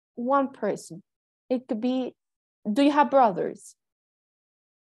one person. It could be, do you have brothers?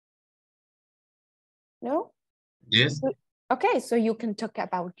 No? Yes. Okay, so you can talk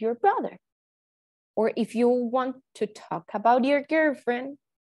about your brother. Or if you want to talk about your girlfriend,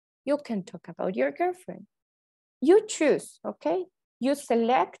 you can talk about your girlfriend. You choose, okay? You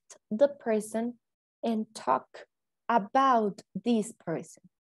select the person and talk about this person,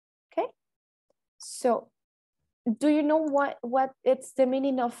 okay? So, do you know what it's the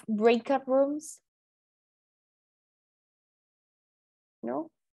meaning of breakup rooms?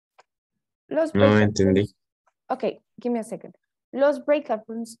 No? Los No breakup entendí. rooms. Okay, give me a second. Los breakup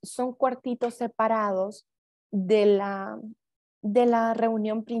rooms son cuartitos separados de la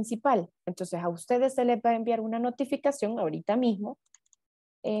reunión principal. Entonces a ustedes se les va a enviar una notificación ahorita mismo.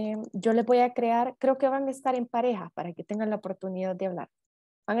 Yo les voy a crear, creo que van a estar en pareja para que tengan la oportunidad de hablar.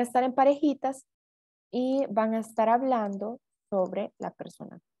 Van a estar en parejitas y van a estar hablando sobre la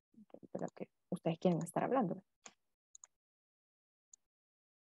persona de la que ustedes quieren estar hablando.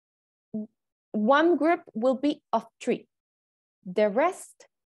 One group will be of 3. The rest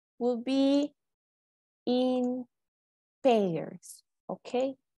will be in pairs,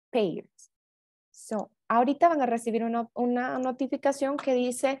 okay? Pairs. So, ahorita van a recibir una notificación que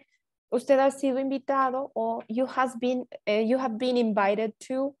dice, usted ha sido invitado o you have been invited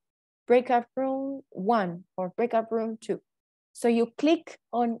to breakout room 1 or breakout room 2. So you click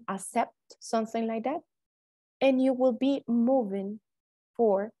on accept, something like that, and you will be moving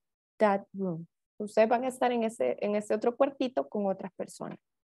for that room. Ustedes van a estar en ese otro cuartito con otras personas.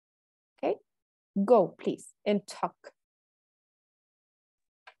 Okay? Go, please, and talk.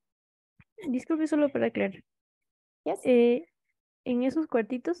 Disculpe, solo para aclarar. Yes. En esos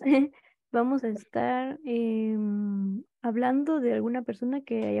cuartitos vamos a estar hablando de alguna persona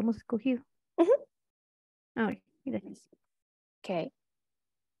que hayamos escogido. Gracias. Okay.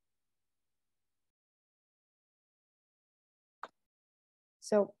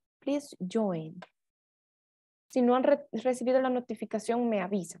 So, please join. Si no han recibido la notificación, me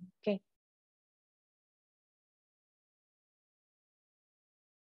avisan, ¿ok?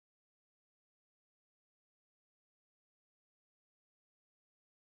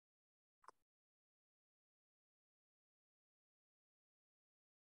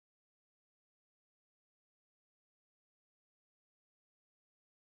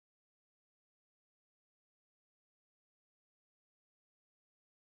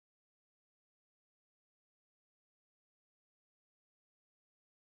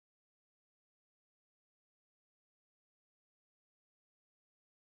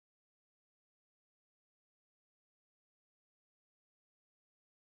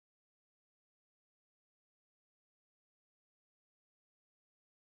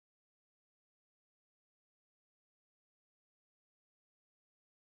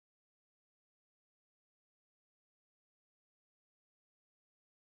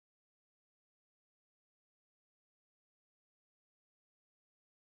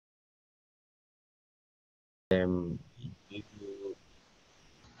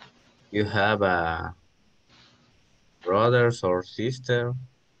 You have a brothers or sister?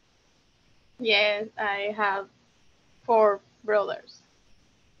 Yes, I have 4 brothers.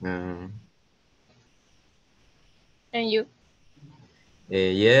 Um, And you?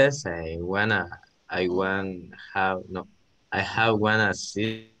 Yes, I have one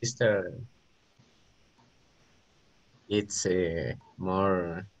sister. It's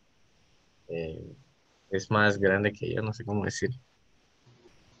more, es más grande que yo, no sé cómo decir.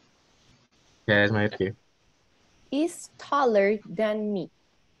 Ya es mayor que yo. Is taller than me.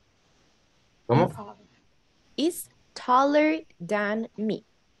 ¿Cómo? Is taller than me.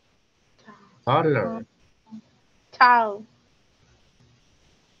 Taller. Tall.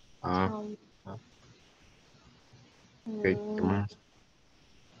 Ah, okay. ¿Qué Mm, más?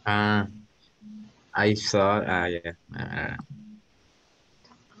 Ah, I saw. Yeah.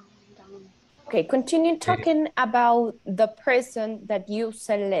 Okay, continue talking about the person that you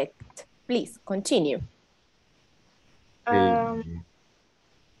select. Please continue. um,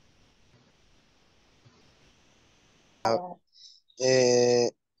 Eh,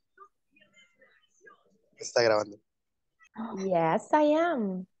 está grabando. Yes, I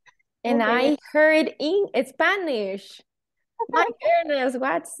am. And okay. I heard in Spanish. My goodness,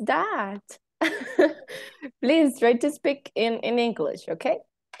 what's that? Please try to speak in English, okay?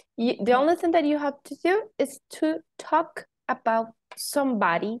 The only thing that you have to do is to talk about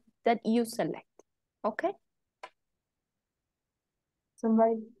somebody that you select, okay?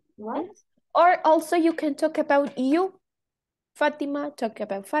 Somebody, what? Or also you can talk about you. Fatima, talk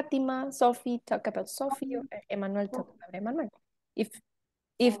about Fatima. Sophie, talk about Sophie. Or Emmanuel, talk about Emmanuel. If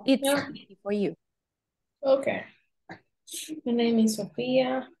it's Yeah. easy for you. Okay. My name is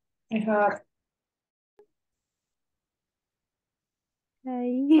Sophia. I have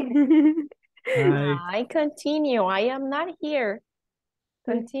Hi. I continue. I am not here.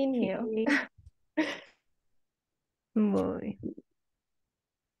 Continue. Okay. Voy.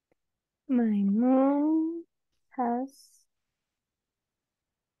 My mom has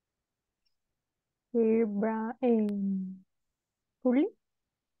hair brown curly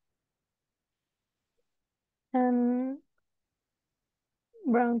and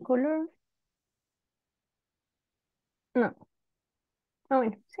brown color. No. Ah,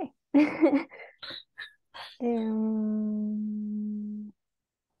 bueno, sí.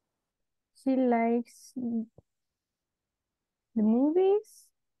 She likes the movies,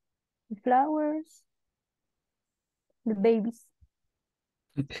 the flowers, the babies.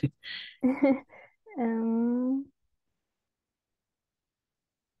 um,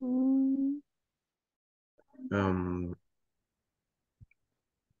 mm, Um,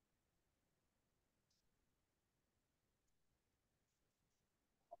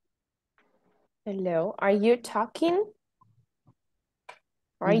 Hello, are you talking?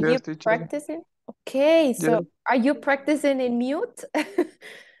 Are you Yes, teacher. practicing? Okay, so Yes. are you practicing in mute?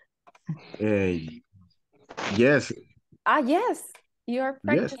 yes, Yes, you are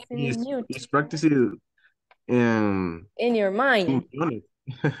yes. practicing in mute He's practicing in in your 2 mind. minutes.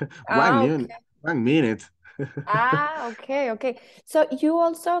 Ah, 1 minute. okay. 1 minute. Okay. So you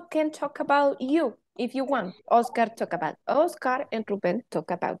also can talk about you if you want. Oscar talk about Oscar and Ruben talk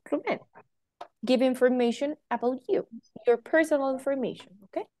about Ruben. Give information about you, your personal information,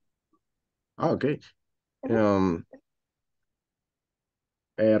 okay? Okay.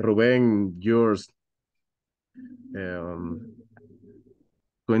 Ruben, yours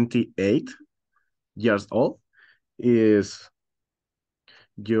 28 years old, is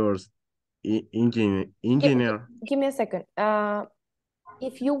yours engineer. Give me a second.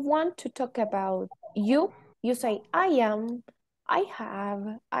 If you want to talk about you, you say I am, I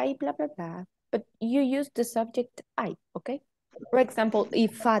have, I blah blah blah. But you use the subject I, okay? For example,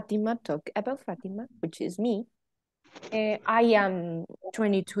 if Fatima talk about Fatima, which is me, I am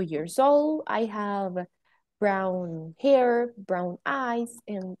 22 years old. I have brown hair, brown eyes,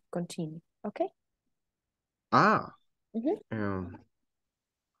 and continue. Okay?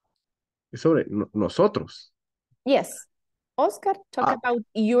 Es sobre nosotros. Yes. Oscar, talk about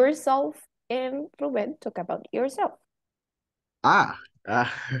yourself, and Ruben, talk about yourself.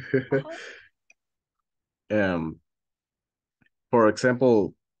 For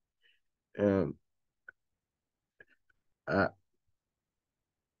example,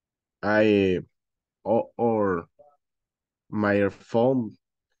 I or my phone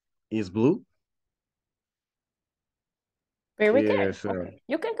is blue. Very good. Okay.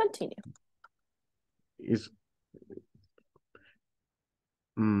 You can continue. Is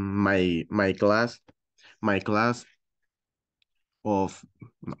my class of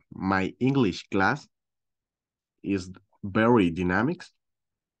my English class is very dynamic.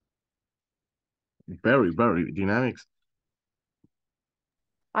 Very dynamic.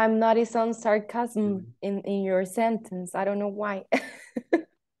 I'm noticing sarcasm in your sentence. I don't know why.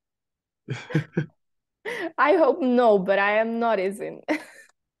 I hope no, but I am noticing.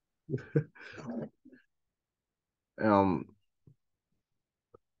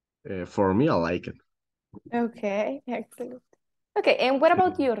 For me, I like it. Okay, excellent. Okay, and what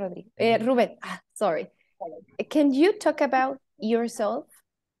about you, Rodrigo? Ruben, sorry. Can you talk about yourself?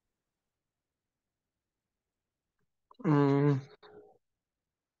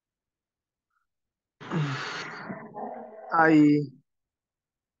 I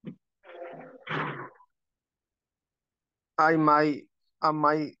am I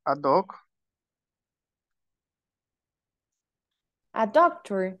a dog? A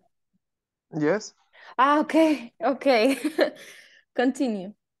doctor. Yes. Ah, okay, okay.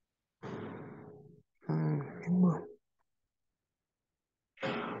 Continue.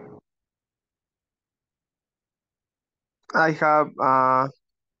 I have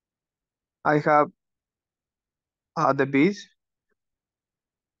the beach.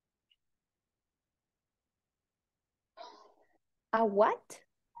 A what?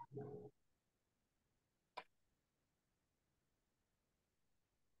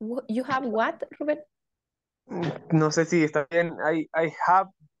 You have what, Ruben? No sé si está bien. I have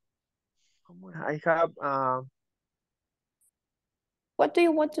What do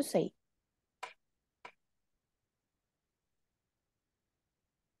you want to say?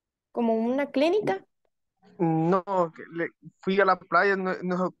 ¿Como una clínica? no, fui a la playa, no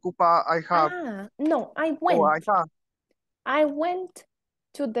se ocupa I have. Ah, no, I Oh, went. I have. I went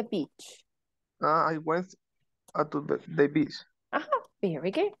to the beach. I went to the beach.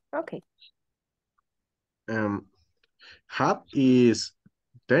 Very good. Okay. Have is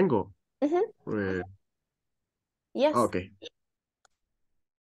tengo. Yes. Okay.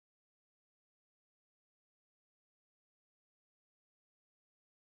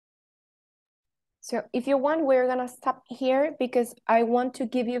 So if you want, we're gonna stop here because I want to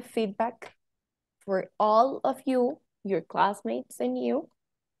give you feedback for all of you, your classmates and you.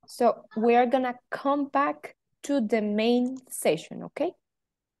 So we're gonna come back to the main session, okay?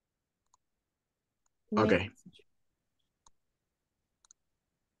 Okay.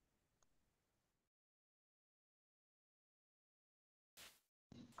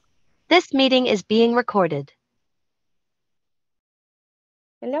 This meeting is being recorded.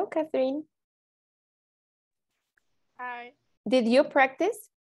 Hello, Catherine. Hi. Did you practice?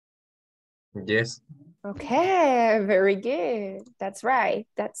 Yes. Okay, very good. That's right.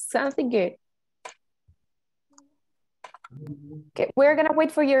 That's something good. Okay, we're gonna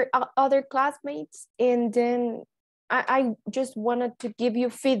wait for your other classmates and then I just wanted to give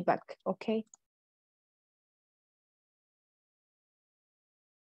you feedback, okay?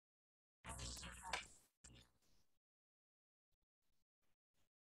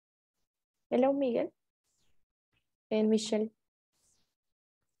 Hello, Miguel and Michelle.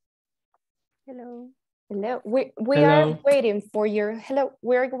 Hello. Hello. We Hello. are waiting for your hello.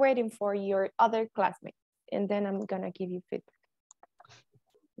 We're waiting for your other classmates, and then I'm gonna give you feedback.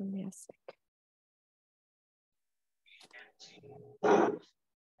 Give me a sec.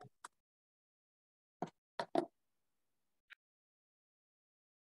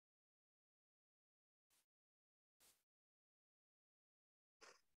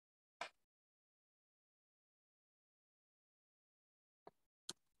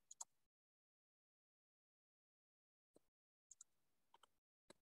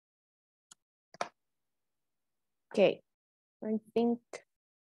 Okay, I think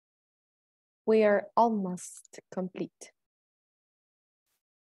we are almost complete.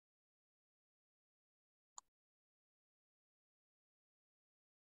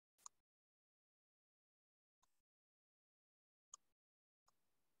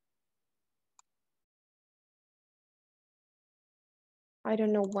 I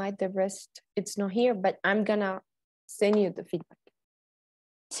don't know why the rest it's not here, but I'm gonna send you the feedback.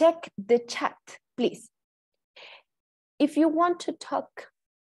 Check the chat, please. If you want to talk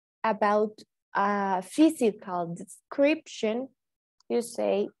about a physical description, you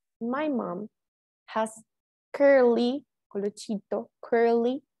say, my mom has curly, colochito,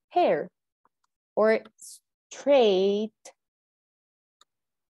 curly hair, or straight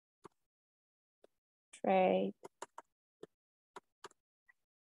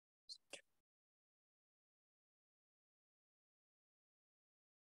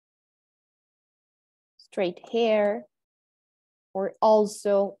hair, or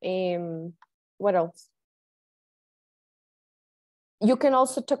also, what else? You can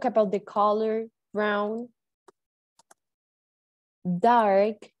also talk about the color, brown,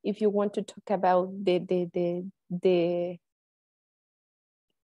 dark, if you want to talk about the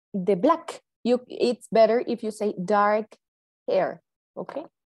black. It's better if you say dark hair, okay?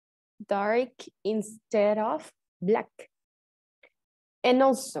 Dark instead of black. And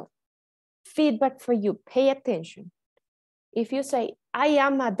also, feedback for you, pay attention. If you say, I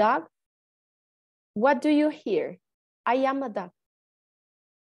am a dog, what do you hear? I am a dog.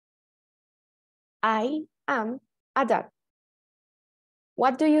 I am a dog.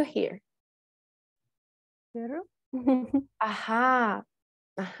 What do you hear? Perro. Aha,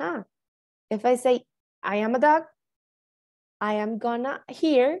 aha. If I say, I am a dog. I am gonna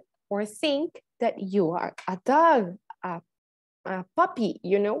hear or think that you are a dog, a puppy,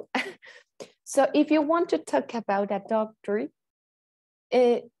 you know? So if you want to talk about a doctor,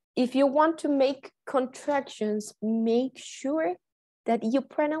 if you want to make contractions, make sure that you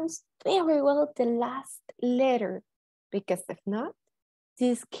pronounce very well the last letter, because if not,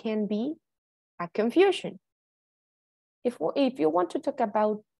 this can be a confusion. If you want to talk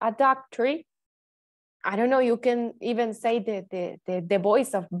about a doctor, I don't know, you can even say the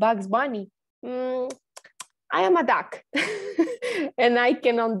voice of Bugs Bunny. I am a duck and I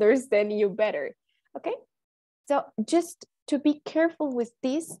can understand you better, okay? So just to be careful with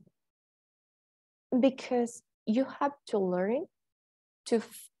this, because you have to learn to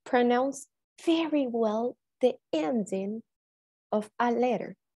pronounce very well the ending of a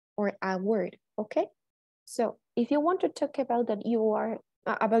letter or a word, okay? So if you want to talk about that you are,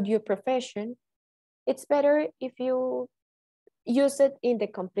 about your profession, it's better if you use it in the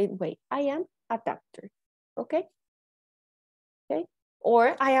complete way. I am a doctor, okay? Okay,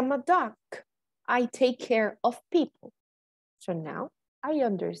 or I am a doc. I take care of people. So now I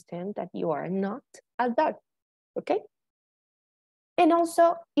understand that you are not a dog, okay? And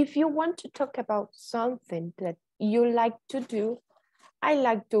also, if you want to talk about something that you like to do, I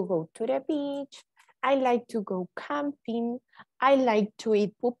like to go to the beach, I like to go camping, I like to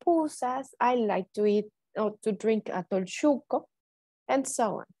eat pupusas, I like to eat or to drink atolchuco, and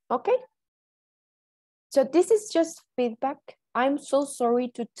so on, okay? So this is just feedback. I'm so sorry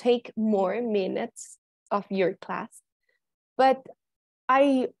to take more minutes of your class, but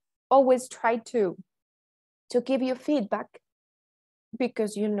I always try to give you feedback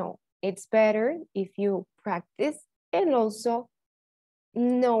because, you know, it's better if you practice and also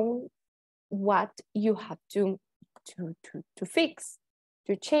know what you have to fix,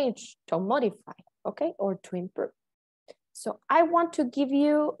 to change, to modify, okay, or to improve. So I want to give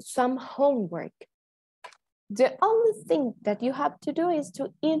you some homework. The only thing that you have to do is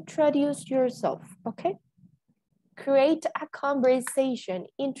to introduce yourself, okay? Create a conversation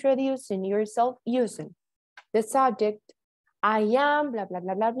introducing yourself using the subject, I am, blah, blah,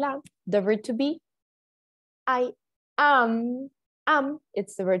 blah, blah, blah, the verb to be, I am,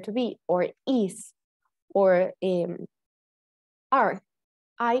 it's the verb to be, or is, or are.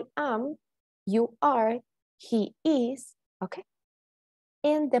 I am, you are, he is, okay?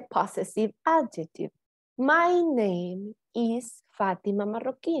 And the possessive adjective. My name is Fatima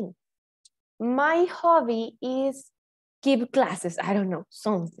Marroquin. My hobby is give classes, I don't know,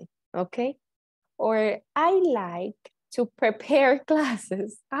 something, okay? Or I like to prepare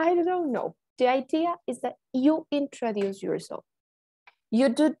classes, I don't know. The idea is that you introduce yourself. You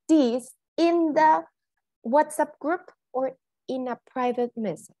do this in the WhatsApp group or in a private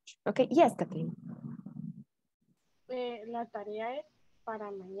message, okay? Yes, Kathleen. La tarea es para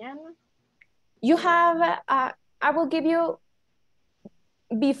mañana. You have, I will give you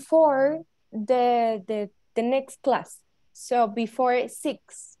before the next class. So before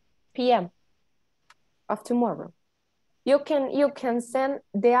 6 p.m. of tomorrow. You can send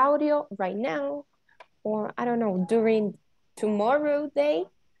the audio right now, or I don't know, during tomorrow day,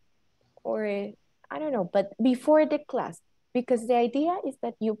 or I don't know, but before the class, because the idea is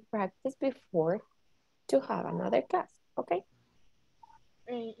that you practice before to have another class, okay?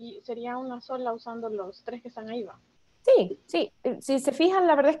 Y sería una sola usando los 3 que están ahí, ¿va? Sí, sí. Si se fijan,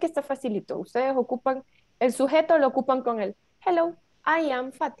 la verdad es que está facilito. Ustedes ocupan, el sujeto lo ocupan con el hello, I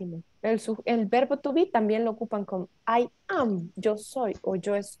am Fatima. El verbo to be también lo ocupan con I am, yo soy o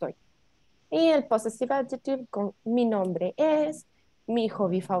yo estoy. Y el possessive adjective con mi nombre es, mi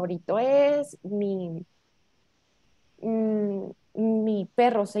hobby favorito es, mi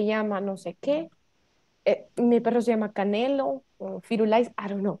perro se llama no sé qué, mi perro se llama Canelo, o Firulais, I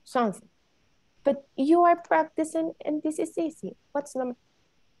don't know, something. But you are practicing and this is easy. What's the...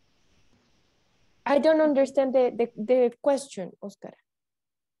 I don't understand the question, Oscar.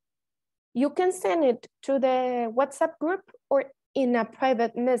 You can send it to the WhatsApp group or in a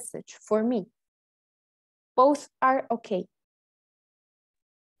private message for me. Both are okay.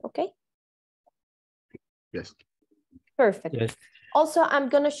 Okay? Yes. Perfect. Yes. Also, I'm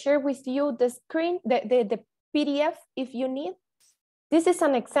gonna share with you the screen, the PDF if you need. This is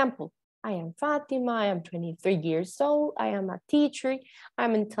an example. I am Fatima, I am 23 years old, I am a teacher,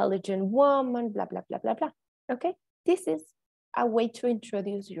 I'm an intelligent woman, blah, blah, blah, blah, blah. Okay, this is a way to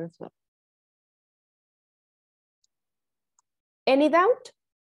introduce yourself. Any doubt?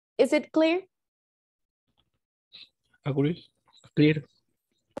 Is it clear? Agree. Clear.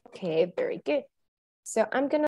 Okay, very good. So I'm gonna